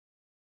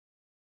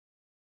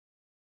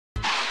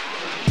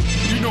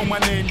my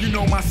name, you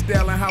know my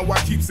style and how I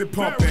keeps it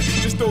pumping.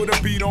 Just throw the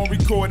beat on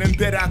record and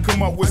bet I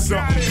come up with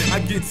something. I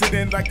gets it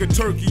in like a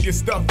turkey, you're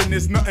stuffing,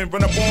 there's nothing.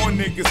 Run up on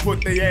niggas,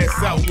 put their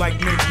ass out like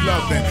niggas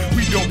loving.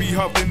 We don't be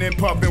huffing and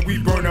puffing, we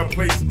burn a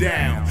place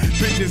down.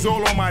 Bitches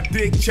all on my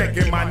dick,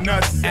 checking my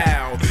nuts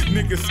out.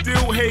 Niggas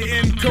still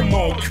hating, come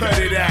on, cut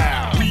it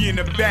out. We in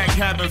the back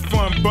having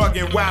fun,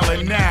 bugging,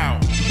 wildin' now.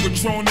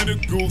 Patron to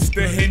the goose,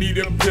 the Henny,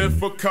 the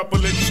Piff, a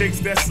couple of chicks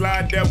that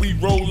slide that we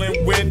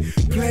rollin'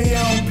 with. Play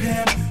out,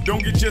 pimp,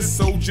 don't get your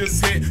soldiers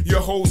hit. Your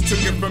hoes took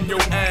it from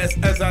your ass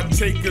as I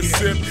take a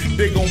sip.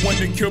 They gon' want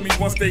to kill me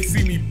once they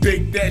see me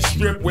bake that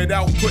strip.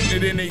 Without putting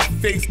it in their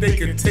face, they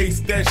can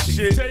taste that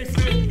shit.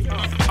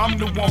 I'm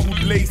the one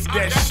who laced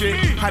that shit.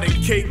 How the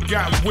cake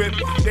got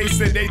whipped, they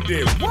said they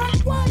did.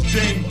 They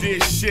ain't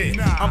did shit.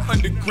 I'm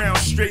underground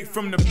straight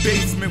from the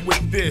basement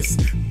with this.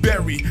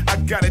 Berry, I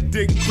gotta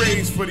dig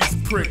graves for these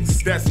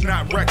pricks that's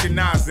not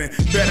recognizing.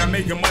 Bet I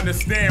make them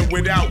understand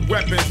without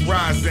weapons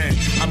rising.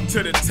 I'm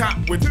to the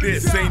top with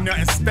this, ain't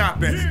nothing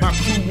stopping. My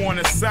crew on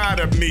the side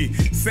of me,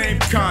 same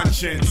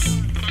conscience.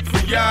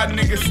 For y'all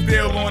niggas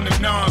still on the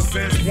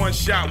nonsense. One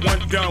shot,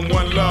 one done,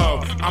 one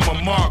love. I'm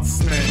a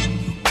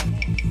marksman.